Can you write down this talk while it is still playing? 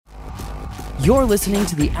You're listening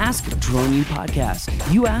to the Ask Drone U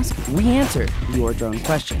podcast. You ask, we answer your drone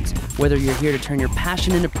questions. Whether you're here to turn your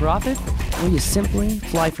passion into profit or you simply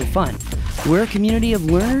fly for fun, we're a community of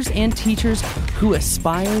learners and teachers who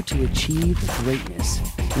aspire to achieve greatness.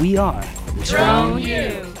 We are Drone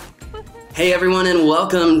U. Hey everyone, and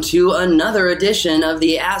welcome to another edition of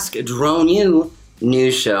the Ask Drone U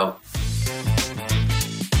news show.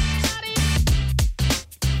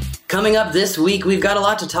 Coming up this week, we've got a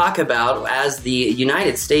lot to talk about as the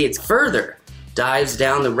United States further dives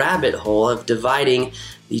down the rabbit hole of dividing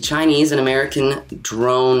the Chinese and American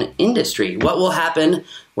drone industry. What will happen?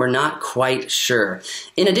 We're not quite sure.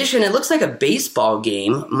 In addition, it looks like a baseball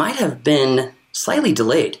game might have been slightly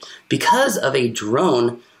delayed because of a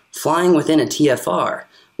drone flying within a TFR,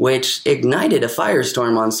 which ignited a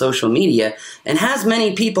firestorm on social media and has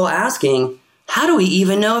many people asking, how do we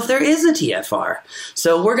even know if there is a TFR?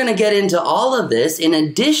 So we're going to get into all of this. In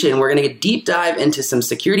addition, we're going to deep dive into some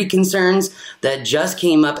security concerns that just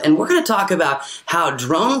came up, and we're going to talk about how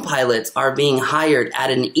drone pilots are being hired at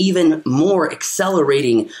an even more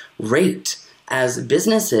accelerating rate as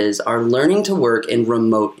businesses are learning to work in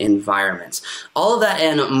remote environments. All of that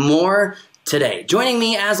and more today. Joining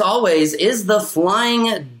me, as always, is the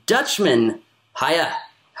Flying Dutchman. Hiya.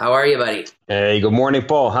 How are you, buddy? Hey, good morning,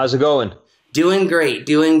 Paul. How's it going? Doing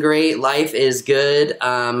great. Life is good.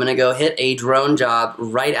 I'm going to go hit a drone job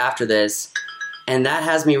right after this, and that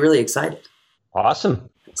has me really excited. Awesome.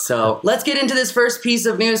 So let's get into this first piece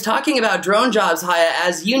of news, talking about drone jobs, Haya.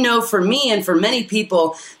 As you know, for me and for many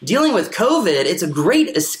people dealing with COVID, it's a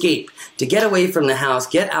great escape to get away from the house,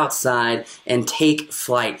 get outside, and take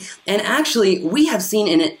flight. And actually, we have seen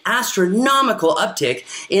an astronomical uptick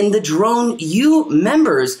in the Drone U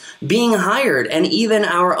members being hired, and even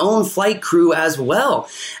our own flight crew as well,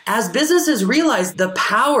 as businesses realize the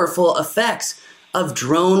powerful effects of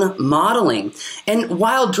drone modeling. And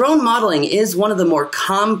while drone modeling is one of the more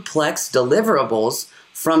complex deliverables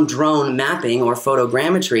from drone mapping or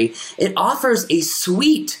photogrammetry, it offers a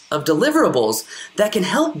suite of deliverables that can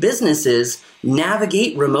help businesses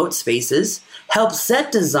navigate remote spaces, help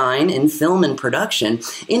set design in film and production.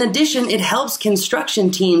 In addition, it helps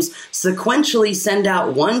construction teams sequentially send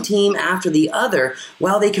out one team after the other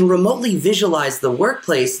while they can remotely visualize the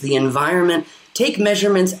workplace, the environment, take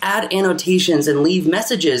measurements, add annotations, and leave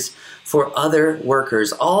messages for other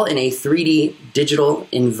workers, all in a 3D digital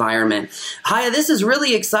environment. Hiya, this is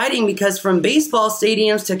really exciting because from baseball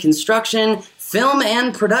stadiums to construction, film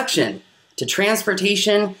and production, to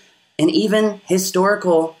transportation, and even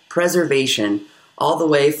historical preservation, all the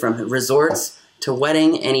way from resorts to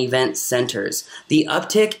wedding and event centers. The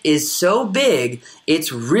uptick is so big,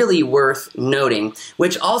 it's really worth noting.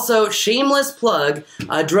 Which also, shameless plug,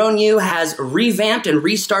 Drone U has revamped and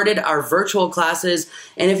restarted our virtual classes.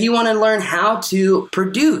 And if you want to learn how to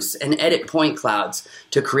produce and edit point clouds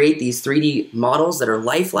to create these 3D models that are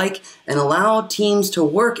lifelike and allow teams to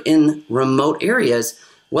work in remote areas,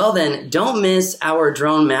 well then, don't miss our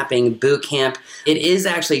drone mapping bootcamp. It is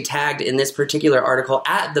actually tagged in this particular article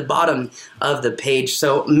at the bottom of the page,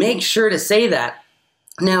 so make sure to say that.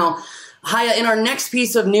 Now, Haya, in our next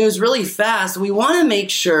piece of news, really fast, we want to make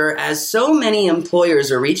sure, as so many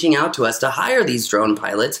employers are reaching out to us to hire these drone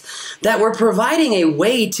pilots, that we're providing a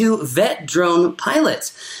way to vet drone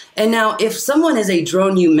pilots. And now, if someone is a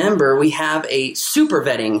Drone U member, we have a super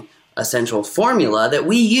vetting essential formula that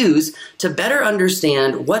we use to better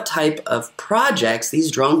understand what type of projects these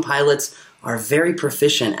drone pilots are very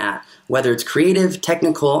proficient at, whether it's creative,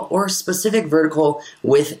 technical, or specific vertical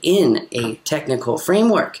within a technical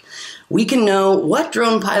framework. We can know what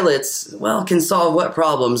drone pilots, can solve what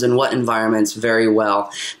problems in what environments very well.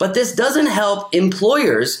 But this doesn't help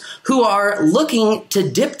employers who are looking to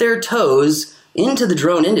dip their toes into the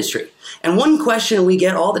drone industry. And one question we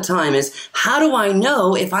get all the time is, how do I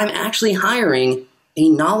know if I'm actually hiring a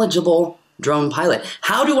knowledgeable drone pilot?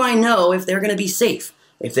 How do I know if they're going to be safe,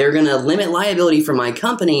 if they're going to limit liability for my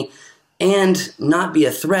company and not be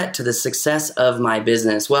a threat to the success of my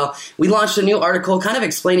business? Well, we launched a new article kind of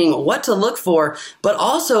explaining what to look for, but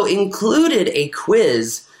also included a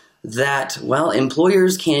quiz that,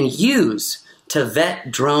 employers can use to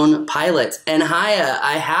vet drone pilots. And Haya,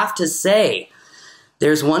 I have to say,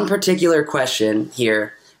 there's one particular question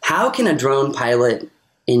here. How can a drone pilot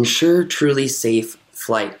ensure truly safe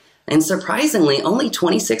flight? And surprisingly, only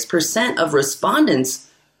 26% of respondents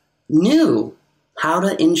knew how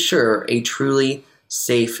to ensure a truly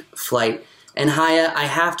safe flight. And Haya, I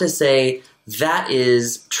have to say, that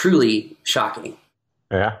is truly shocking.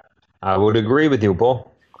 Yeah, I would agree with you,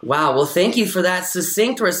 Paul. Wow. Well, thank you for that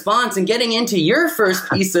succinct response. And getting into your first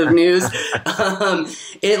piece of news,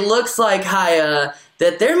 it looks like, Haya,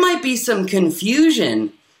 that there might be some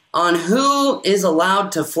confusion on who is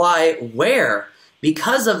allowed to fly where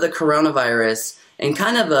because of the coronavirus and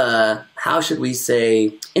kind of a, how should we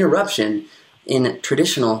say, interruption in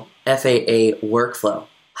traditional FAA workflow.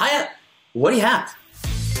 Haya, what do you have?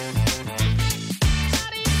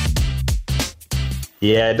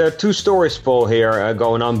 Yeah, there are two stories, Paul, here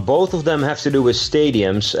going on. Both of them have to do with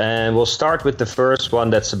stadiums, and we'll start with the first one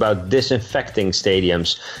that's about disinfecting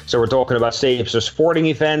stadiums. So we're talking about stadiums for sporting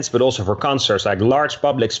events, but also for concerts, like large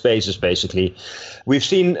public spaces, basically. We've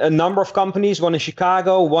seen a number of companies, one in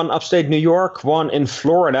Chicago, one upstate New York, one in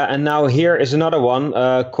Florida, and now here is another one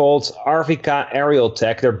called Arvika Aerial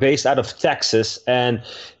Tech. They're based out of Texas, and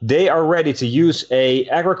they are ready to use a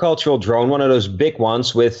agricultural drone, one of those big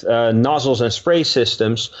ones with nozzles and spray systems,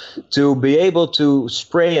 to be able to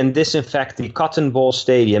spray and disinfect the Cotton Bowl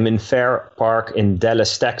Stadium in Fair Park in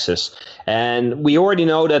Dallas, Texas. And we already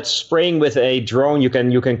know that spraying with a drone, you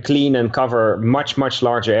can clean and cover much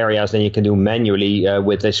larger areas than you can do manually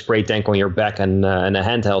with a spray tank on your back and a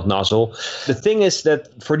handheld nozzle. The thing is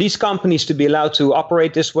that for these companies to be allowed to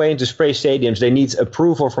operate this way and to spray stadiums, they need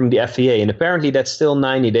approval from the FAA, and apparently that's still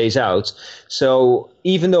 90 days out. So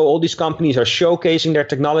even though all these companies are showcasing their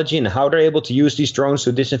technology and how they're able to use these drones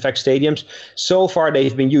to disinfect stadiums, so far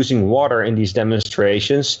they've been using water in these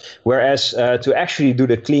demonstrations, whereas to actually do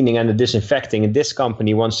the cleaning and the disinfecting, and this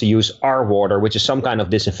company wants to use our water, which is some kind of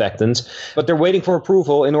disinfectant. But they're waiting for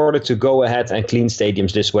approval in order to go ahead and clean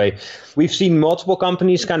stadiums this way. We've seen multiple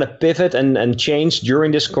companies kind of pivot and change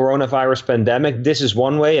during this coronavirus pandemic. This is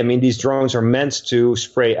one way. I mean, these drones are meant to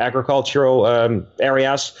spray agricultural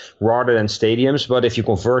areas rather than stadiums, but if you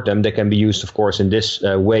convert them, they can be used, of course, in this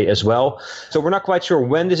way as well. So we're not quite sure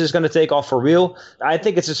when this is going to take off for real. I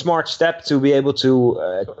think it's a smart step to be able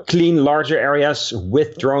to clean larger areas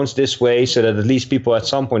with drones this way, so that at least people at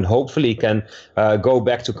some point hopefully can go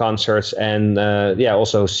back to concerts and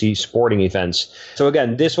also see sporting events. So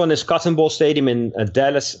again, this one is Cotton Bowl Stadium in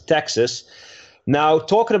Dallas, Texas. Now,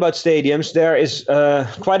 talking about stadiums, there is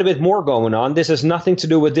quite a bit more going on. This has nothing to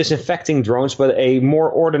do with disinfecting drones, but a more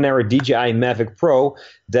ordinary DJI Mavic Pro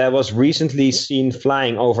that was recently seen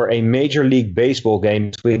flying over a Major League Baseball game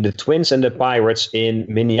between the Twins and the Pirates in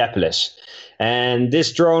Minneapolis. And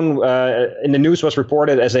this drone in the news was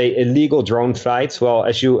reported as a illegal drone flight. Well,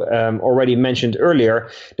 as you already mentioned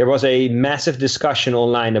earlier, there was a massive discussion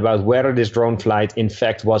online about whether this drone flight in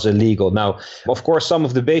fact was illegal. Now, of course, some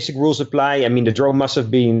of the basic rules apply. I mean, the drone must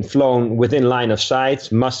have been flown within line of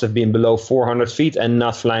sight, must have been below 400 feet and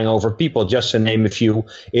not flying over people, just to name a few,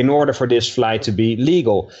 in order for this flight to be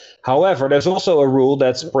legal. However, there's also a rule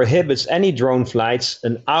that prohibits any drone flights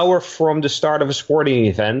an hour from the start of a sporting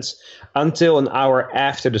event until an hour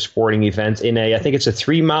after the sporting event in I think it's a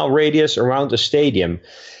 3-mile radius around the stadium.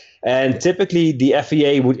 And typically the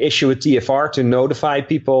FAA would issue a TFR to notify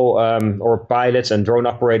people or pilots and drone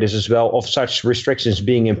operators as well of such restrictions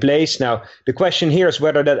being in place. Now, the question here is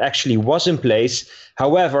whether that actually was in place.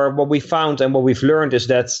 However, what we found and what we've learned is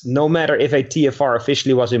that no matter if a TFR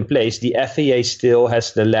officially was in place, the FAA still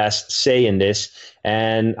has the last say in this.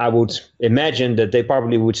 And I would imagine that they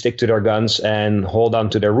probably would stick to their guns and hold on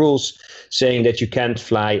to their rules, saying that you can't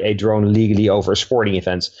fly a drone legally over a sporting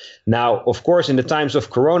event. Now, of course, in the times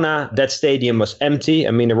of Corona, that stadium was empty.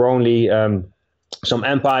 I mean, there were only some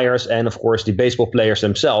umpires and, of course, the baseball players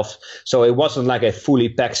themselves. So it wasn't like a fully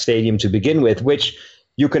packed stadium to begin with, which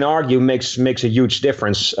you can argue makes a huge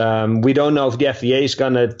difference. We don't know if the FAA is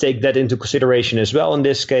going to take that into consideration as well in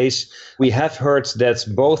this case. We have heard that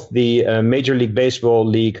both the Major League Baseball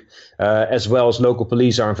League as well as local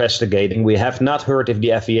police are investigating. We have not heard if the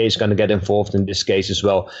FAA is going to get involved in this case as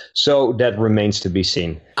well. So that remains to be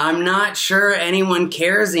seen. I'm not sure anyone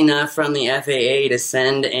cares enough from the FAA to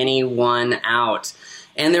send anyone out.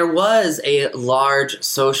 And there was a large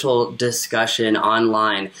social discussion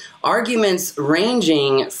online. Arguments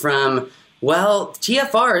ranging from, well,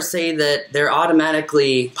 TFRs say that they're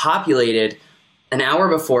automatically populated an hour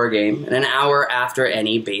before a game and an hour after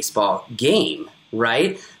any baseball game,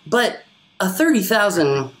 right? But a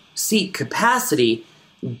 30,000 seat capacity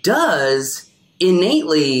does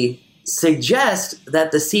innately suggest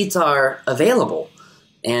that the seats are available.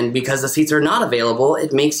 And because the seats are not available,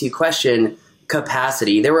 it makes you question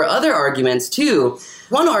capacity. There were other arguments too.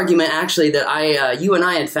 One argument actually that you and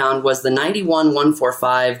I had found was the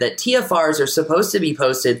 91-145 that TFRs are supposed to be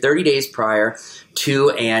posted 30 days prior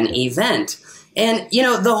to an event. And, you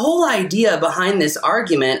know, the whole idea behind this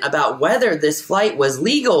argument about whether this flight was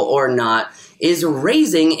legal or not is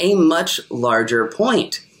raising a much larger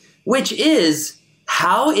point. which is,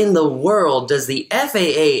 how in the world does the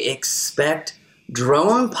FAA expect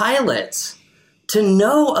drone pilots to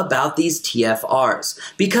know about these TFRs?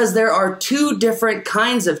 Because there are two different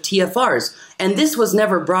kinds of TFRs, and this was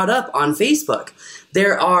never brought up on Facebook.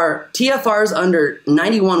 There are TFRs under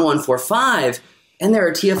 91145, and there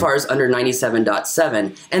are TFRs under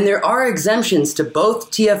 97.7, and there are exemptions to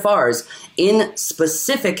both TFRs in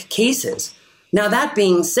specific cases. Now, that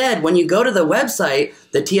being said, when you go to the website,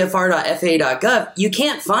 the tfr.faa.gov, you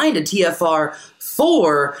can't find a TFR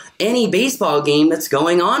for any baseball game that's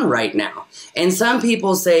going on right now. And some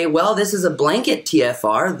people say, well, this is a blanket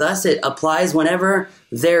TFR, thus it applies whenever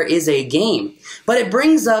there is a game. But it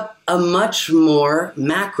brings up a much more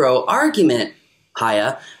macro argument,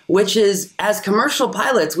 Haya, which is, as commercial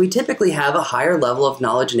pilots, we typically have a higher level of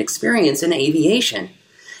knowledge and experience in aviation.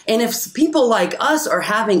 And if people like us are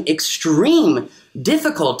having extreme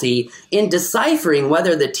difficulty in deciphering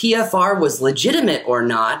whether the TFR was legitimate or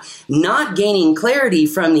not gaining clarity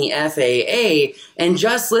from the FAA, and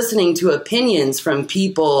just listening to opinions from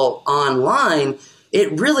people online,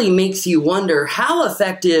 it really makes you wonder how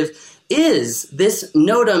effective is this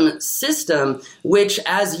NOTAM system, which,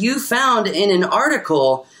 as you found in an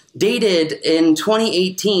article dated in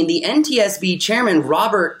 2018, the NTSB chairman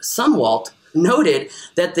Robert Sumwalt noted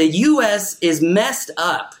that the U.S. is messed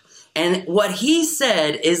up. And what he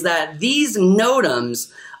said is that these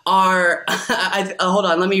NOTAMs are, hold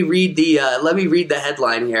on, let me read the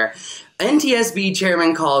headline here. NTSB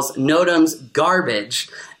chairman calls NOTAMs garbage.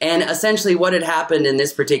 And essentially what had happened in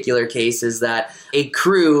this particular case is that a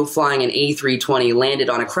crew flying an A320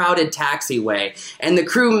 landed on a crowded taxiway, and the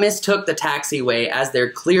crew mistook the taxiway as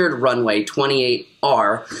their cleared runway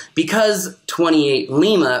 28R because 28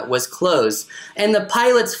 Lima was closed. And the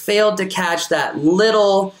pilots failed to catch that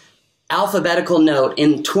little alphabetical note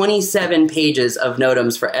in 27 pages of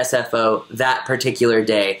NOTAMs for SFO that particular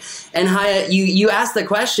day. And Haya, you asked the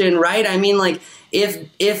question, right? I mean, like,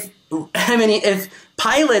 if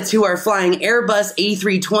pilots who are flying Airbus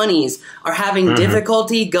A320s are having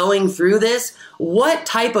difficulty going through this, what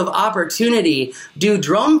type of opportunity do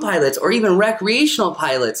drone pilots or even recreational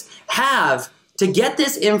pilots have to get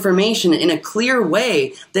this information in a clear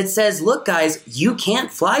way that says, look, guys, you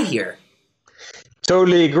can't fly here?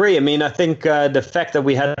 Totally agree. I mean, I think the fact that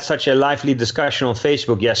we had such a lively discussion on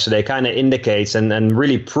Facebook yesterday kind of indicates and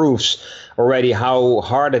really proves already how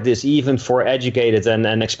hard it is even for educated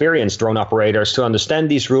and experienced drone operators to understand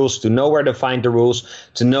these rules, to know where to find the rules,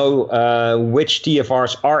 to know which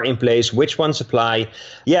TFRs are in place, which ones apply.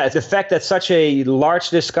 Yeah, the fact that such a large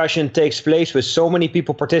discussion takes place with so many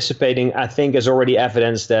people participating, I think is already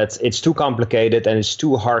evidence that it's too complicated and it's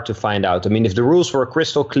too hard to find out. I mean, if the rules were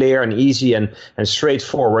crystal clear and easy and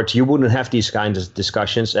straightforward, you wouldn't have these kinds of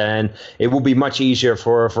discussions, and it would be much easier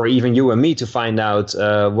for even you and me to find out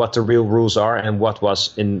what the real rules are and what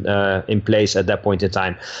was in place at that point in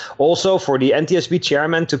time. Also, for the NTSB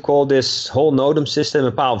chairman to call this whole NOTAM system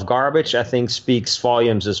a pile of garbage, I think speaks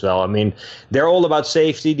volumes as well. I mean, they're all about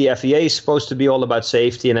safety. The FAA is supposed to be all about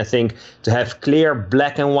safety, and I think to have clear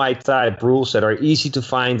black and white type rules that are easy to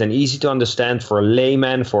find and easy to understand for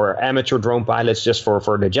laymen, for amateur drone pilots, just for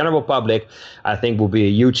the general public, I think will be a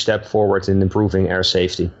huge step forward in improving air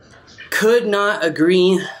safety. Could not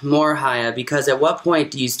agree more, Haya, because at what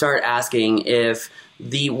point do you start asking if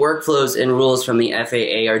the workflows and rules from the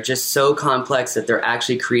FAA are just so complex that they're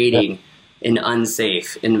actually creating an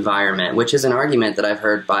unsafe environment, which is an argument that I've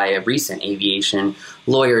heard by recent aviation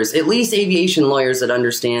lawyers, at least aviation lawyers that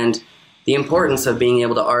understand the importance of being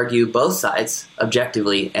able to argue both sides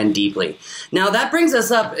objectively and deeply. Now, that brings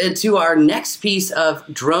us up to our next piece of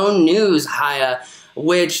drone news, Haya,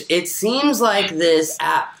 which it seems like this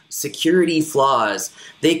app security flaws,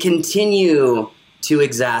 they continue to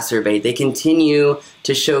exacerbate. They continue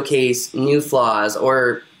to showcase new flaws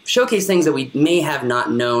or showcase things that we may have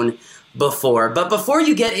not known before. But before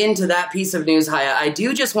you get into that piece of news, Haya, I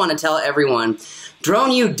do just want to tell everyone,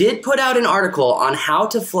 DroneU did put out an article on how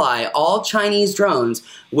to fly all Chinese drones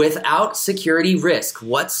without security risk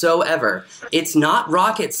whatsoever. It's not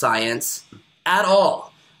rocket science at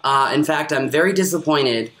all. In fact, I'm very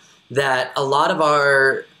disappointed that a lot of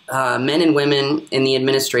our men and women in the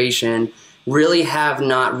administration really have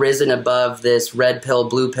not risen above this red pill,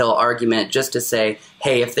 blue pill argument just to say,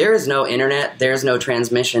 hey, if there is no internet, there's no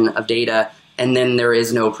transmission of data, and then there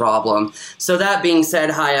is no problem. So that being said,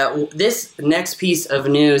 Haya, this next piece of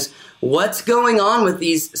news, what's going on with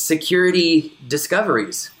these security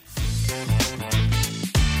discoveries?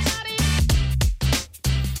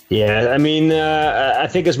 Yeah, I mean, I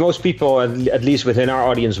think as most people, at least within our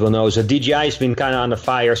audience, will know, so DJI has been kind of under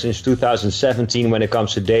fire since 2017 when it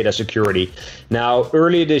comes to data security. Now,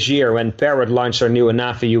 earlier this year, when Parrot launched their new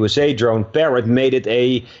Anafi USA drone, Parrot made it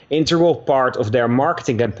a integral part of their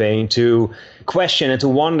marketing campaign to question and to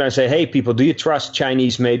wonder and say, hey, people, do you trust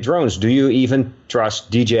Chinese-made drones? Do you even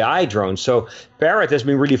trust DJI drones? So Parrot has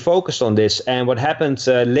been really focused on this. And what happened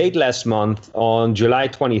late last month on July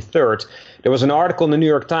 23rd, there was an article in the New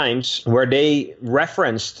York Times where they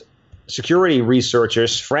referenced security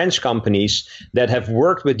researchers, French companies that have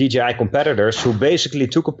worked with DJI competitors who basically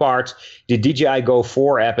took apart the DJI Go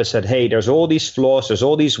 4 app and said, hey, there's all these flaws, there's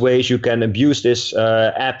all these ways you can abuse this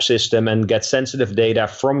app system and get sensitive data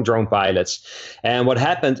from drone pilots. And what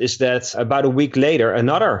happened is that about a week later,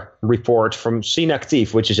 another report from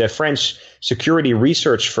Synactive, which is a French security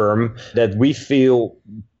research firm that we feel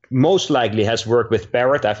most likely has worked with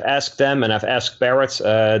Parrot. I've asked them and I've asked Parrot.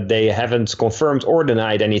 They haven't confirmed or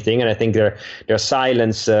denied anything, and I think their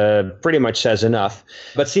silence pretty much says enough.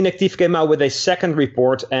 But Synactive came out with a second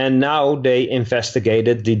report, and now they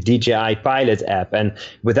investigated the DJI Pilot app. And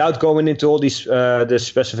without going into all these the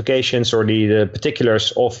specifications or the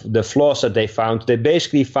particulars of the flaws that they found, they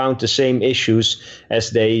basically found the same issues as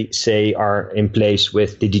they say are in place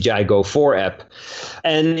with the DJI Go 4 app.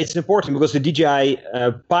 And it's important because the DJI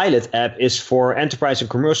Pilot app is for enterprise and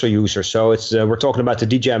commercial users. So it's we're talking about the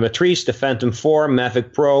DJI Matrice, the Phantom 4,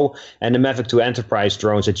 Mavic Pro, and the Mavic 2 enterprise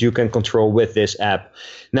drones that you can control with this app.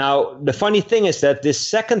 Now, the funny thing is that this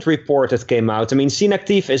second report that came out, I mean,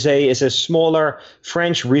 Synactive is a smaller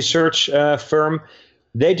French research firm.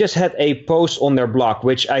 They just had a post on their blog,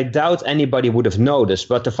 which I doubt anybody would have noticed.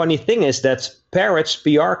 But the funny thing is that Parrot's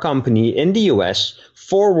PR company in the US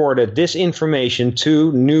forwarded this information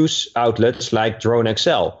to news outlets like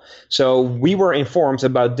DroneXL. So we were informed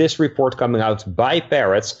about this report coming out by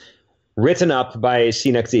Parrot, written up by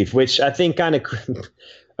Synactive, which I think kind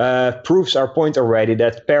of proves our point already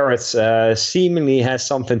that Parrot seemingly has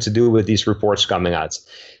something to do with these reports coming out.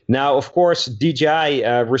 Now, of course, DJI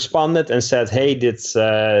responded and said, hey, the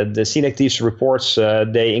Synactive's reports,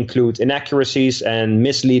 they include inaccuracies and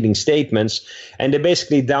misleading statements, and they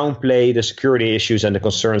basically downplay the security issues and the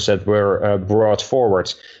concerns that were brought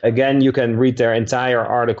forward. Again, you can read their entire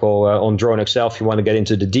article on DroneXL if you want to get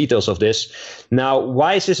into the details of this. Now,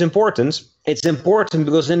 why is this important? It's important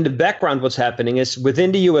because in the background, what's happening is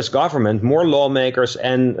within the US government, more lawmakers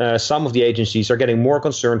and some of the agencies are getting more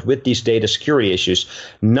concerned with these data security issues,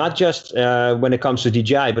 not just when it comes to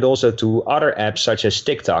DJI, but also to other apps such as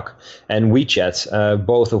TikTok and WeChat,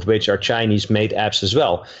 both of which are Chinese-made apps as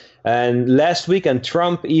well. And last weekend,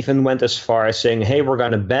 Trump even went as far as saying, hey, we're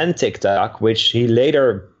going to ban TikTok, which he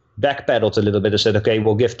later backpedaled a little bit and said, okay,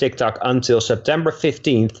 we'll give TikTok until September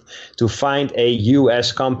 15th to find a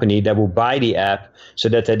US company that will buy the app so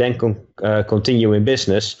that they then continue in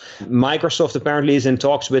business. Microsoft apparently is in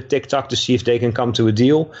talks with TikTok to see if they can come to a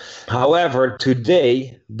deal. However,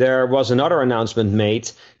 today there was another announcement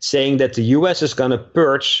made saying that the US is going to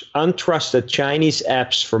purge untrusted Chinese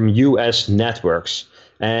apps from US networks.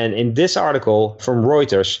 And in this article from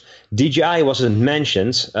Reuters, DJI wasn't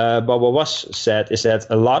mentioned, but what was said is that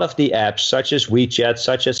a lot of the apps, such as WeChat,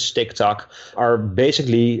 such as TikTok, are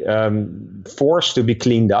basically forced to be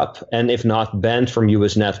cleaned up, and if not, banned from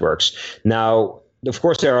US networks. Now, of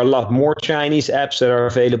course, there are a lot more Chinese apps that are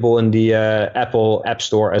available in the Apple App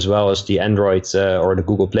Store as well as the Android or the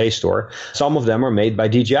Google Play Store. Some of them are made by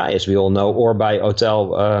DJI, as we all know, or by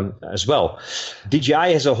Hotel as well.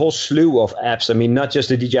 DJI has a whole slew of apps. I mean, not just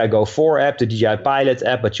the DJI Go 4 app, the DJI Pilot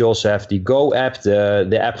app, but you also have the Go app,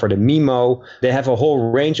 the app for the Mimo. They have a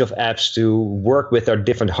whole range of apps to work with their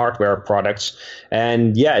different hardware products.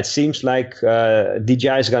 And yeah, it seems like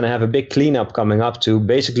DJI is going to have a big cleanup coming up to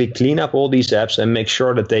basically clean up all these apps and make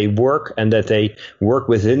sure that they work and that they work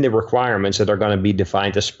within the requirements that are going to be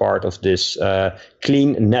defined as part of this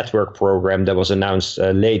clean network program that was announced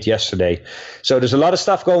late yesterday. So there's a lot of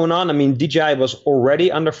stuff going on. I mean, DJI was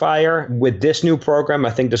already under fire. With this new program,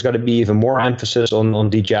 I think there's going to be even more emphasis on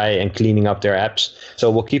DJI and cleaning up their apps.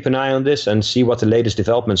 So we'll keep an eye on this and see what the latest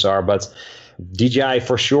developments are. But DJI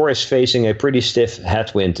for sure is facing a pretty stiff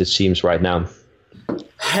headwind, it seems, right now.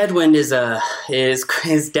 Headwind is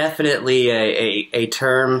definitely a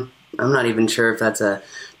term. I'm not even sure if that's a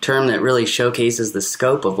term that really showcases the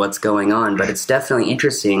scope of what's going on, but it's definitely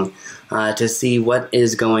interesting to see what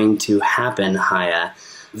is going to happen, Haya.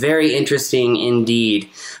 Very interesting indeed.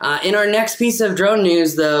 In our next piece of drone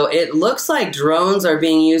news, though, it looks like drones are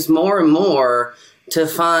being used more and more to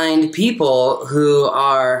find people who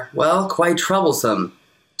are, well, quite troublesome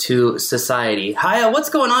to society. Haya, what's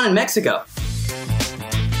going on in Mexico?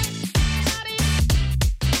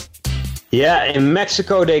 Yeah, in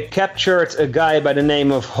Mexico, they captured a guy by the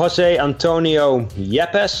name of Jose Antonio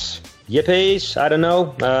Yepes, I don't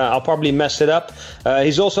know. I'll probably mess it up.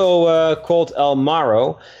 He's also called El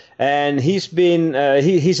Maro. And he's been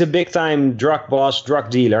he's a big time drug boss,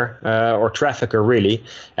 drug dealer, or trafficker really.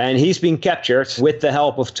 And he's been captured with the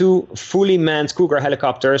help of 2 fully manned Cougar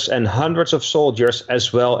helicopters and hundreds of soldiers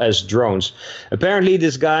as well as drones. Apparently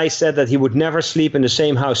this guy said that he would never sleep in the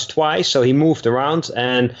same house twice, so he moved around,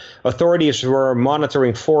 and authorities were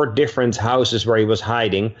monitoring 4 different houses where he was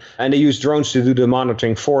hiding, and they used drones to do the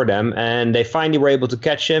monitoring for them, and they finally were able to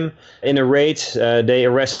catch him in a raid. They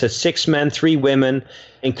arrested 6 men, 3 women,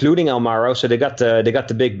 including Almaro, so they got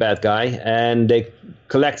the big bad guy, and they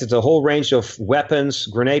collected a whole range of weapons,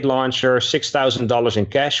 grenade launcher, $6,000 in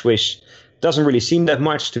cash, which doesn't really seem that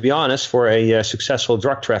much, to be honest, for a successful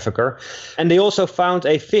drug trafficker. And they also found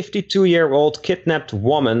a 52-year-old kidnapped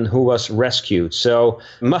woman who was rescued. So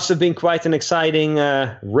must have been quite an exciting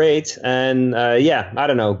raid. And yeah, I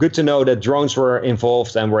don't know. Good to know that drones were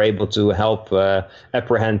involved and were able to help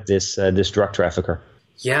apprehend this drug trafficker.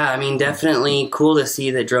 Yeah, I mean, definitely cool to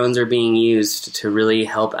see that drones are being used to really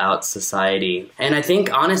help out society. And I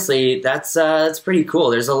think, honestly, that's pretty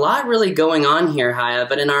cool. There's a lot really going on here, Haya,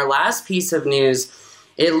 but in our last piece of news,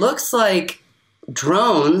 it looks like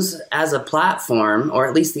drones as a platform, or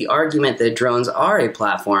at least the argument that drones are a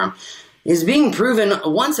platform, is being proven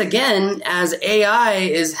once again as AI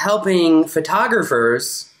is helping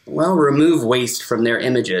photographers, well, remove waste from their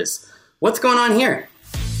images. What's going on here?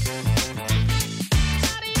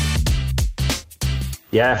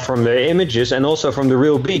 Yeah, from the images and also from the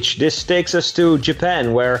real beach. This takes us to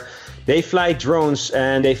Japan, where they fly drones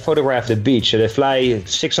and they photograph the beach. So they fly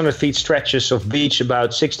 600 feet stretches of beach,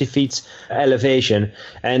 about 60 feet elevation.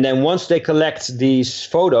 And then once they collect these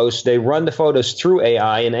photos, they run the photos through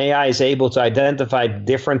AI, and AI is able to identify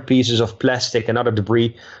different pieces of plastic and other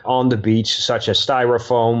debris on the beach, such as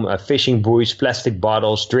styrofoam, fishing buoys, plastic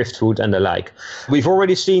bottles, driftwood, and the like. We've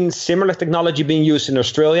already seen similar technology being used in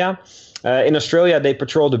Australia. In Australia, they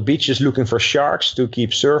patrol the beaches looking for sharks to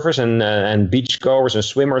keep surfers and beachgoers and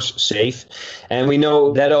swimmers safe. And we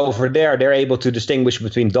know that over there, they're able to distinguish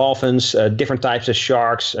between dolphins, different types of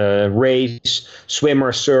sharks, rays,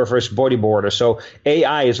 swimmers, surfers, bodyboarders. So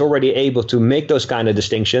AI is already able to make those kind of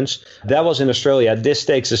distinctions. That was in Australia. This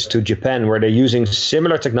takes us to Japan, where they're using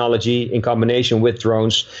similar technology in combination with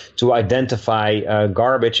drones to identify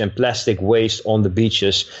garbage and plastic waste on the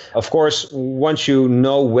beaches. Of course, once you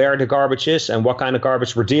know where the garbage is and what kind of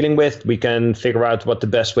garbage we're dealing with, we can figure out what the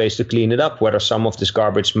best ways to clean it up, whether some of this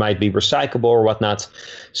garbage might be recyclable or whatnot.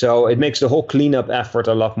 So it makes the whole cleanup effort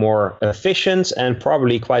a lot more efficient and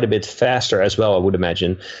probably quite a bit faster as well, I would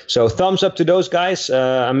imagine. So thumbs up to those guys.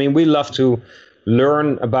 I mean, we love to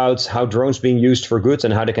learn about how drones being used for good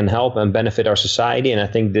and how they can help and benefit our society. And I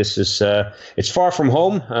think this is, it's far from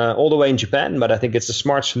home, all the way in Japan, but I think it's a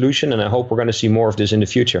smart solution, and I hope we're going to see more of this in the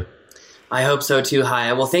future. I hope so too,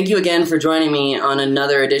 Haya. Well, thank you again for joining me on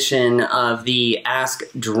another edition of the Ask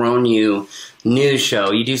Drone You news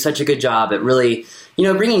show. You do such a good job at really,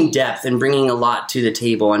 bringing depth and bringing a lot to the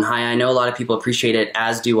table. And Haya, I know a lot of people appreciate it,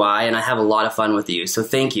 as do I, and I have a lot of fun with you. So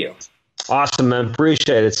thank you. Awesome, man.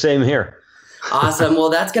 Appreciate it. Same here. Awesome.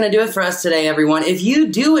 Well, that's going to do it for us today, everyone. If you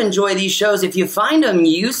do enjoy these shows, if you find them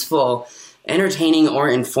useful, entertaining, or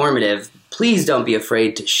informative, please don't be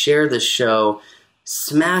afraid to share the show.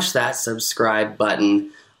 Smash that subscribe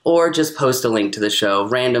button, or just post a link to the show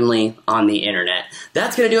randomly on the internet.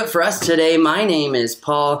 That's going to do it for us today. My name is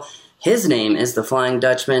Paul. His name is the Flying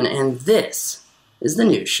Dutchman, and this is the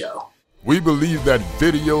news show. We believe that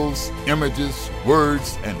videos, images,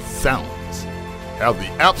 words, and sounds have the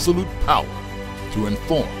absolute power to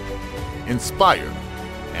inform, inspire,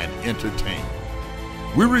 and entertain.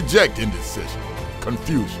 We reject indecision,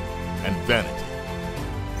 confusion, and vanity,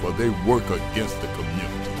 for they work against the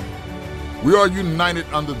community. We are united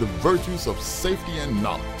under the virtues of safety and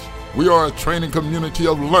knowledge. We are a training community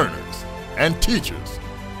of learners and teachers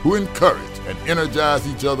who encourage and energize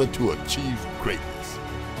each other to achieve greatness.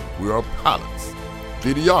 We are pilots,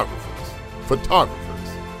 videographers, photographers,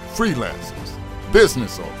 freelancers,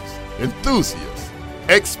 business owners, enthusiasts,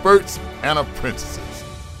 experts, and apprentices.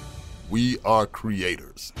 We are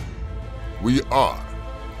creators. We are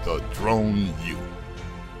the Drone You.